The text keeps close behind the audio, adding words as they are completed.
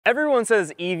Everyone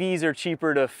says EVs are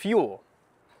cheaper to fuel,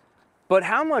 but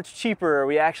how much cheaper are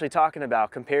we actually talking about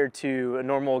compared to a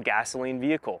normal gasoline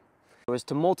vehicle? If I was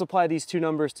to multiply these two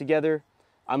numbers together,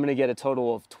 I'm gonna get a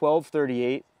total of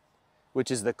 $12.38, which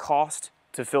is the cost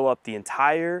to fill up the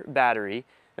entire battery.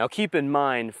 Now keep in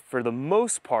mind, for the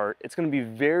most part, it's gonna be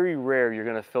very rare you're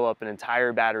gonna fill up an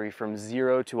entire battery from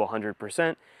 0 to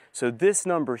 100%. So this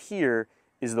number here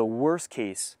is the worst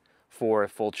case for a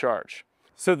full charge.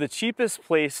 So the cheapest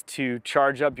place to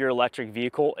charge up your electric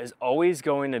vehicle is always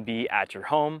going to be at your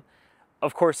home.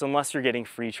 Of course, unless you're getting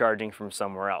free charging from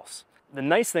somewhere else. The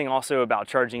nice thing also about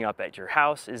charging up at your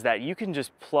house is that you can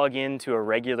just plug into a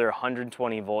regular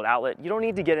 120 volt outlet. You don't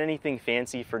need to get anything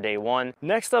fancy for day one.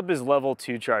 Next up is level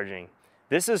 2 charging.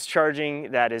 This is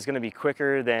charging that is going to be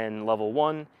quicker than level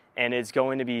 1, and it's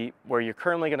going to be where you're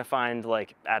currently going to find,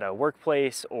 like at a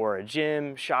workplace or a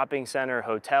gym, shopping center,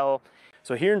 hotel.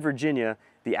 So here in Virginia,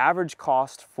 the average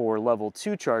cost for level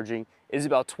 2 charging is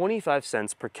about 25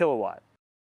 cents per kilowatt.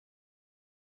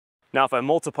 Now, if I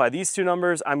multiply these two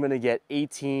numbers, I'm gonna get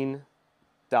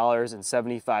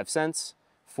 $18.75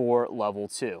 for level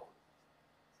 2.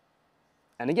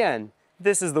 And again,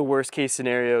 this is the worst case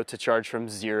scenario to charge from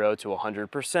 0 to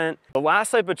 100%. The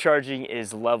last type of charging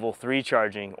is level 3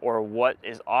 charging, or what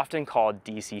is often called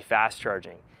DC fast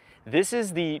charging. This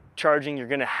is the charging you're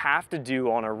gonna have to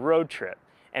do on a road trip,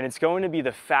 and it's going to be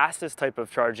the fastest type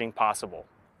of charging possible.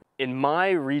 In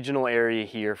my regional area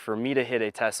here, for me to hit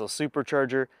a Tesla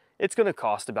supercharger, it's gonna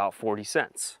cost about 40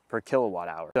 cents per kilowatt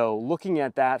hour. So looking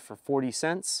at that for 40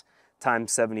 cents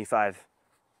times 75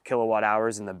 kilowatt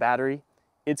hours in the battery,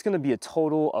 it's gonna be a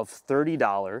total of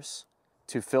 $30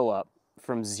 to fill up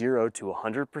from 0 to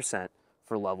 100%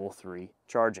 for level 3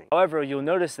 charging. However, you'll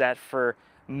notice that for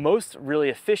most really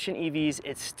efficient EVs,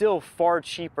 it's still far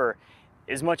cheaper,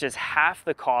 as much as half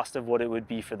the cost of what it would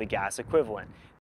be for the gas equivalent.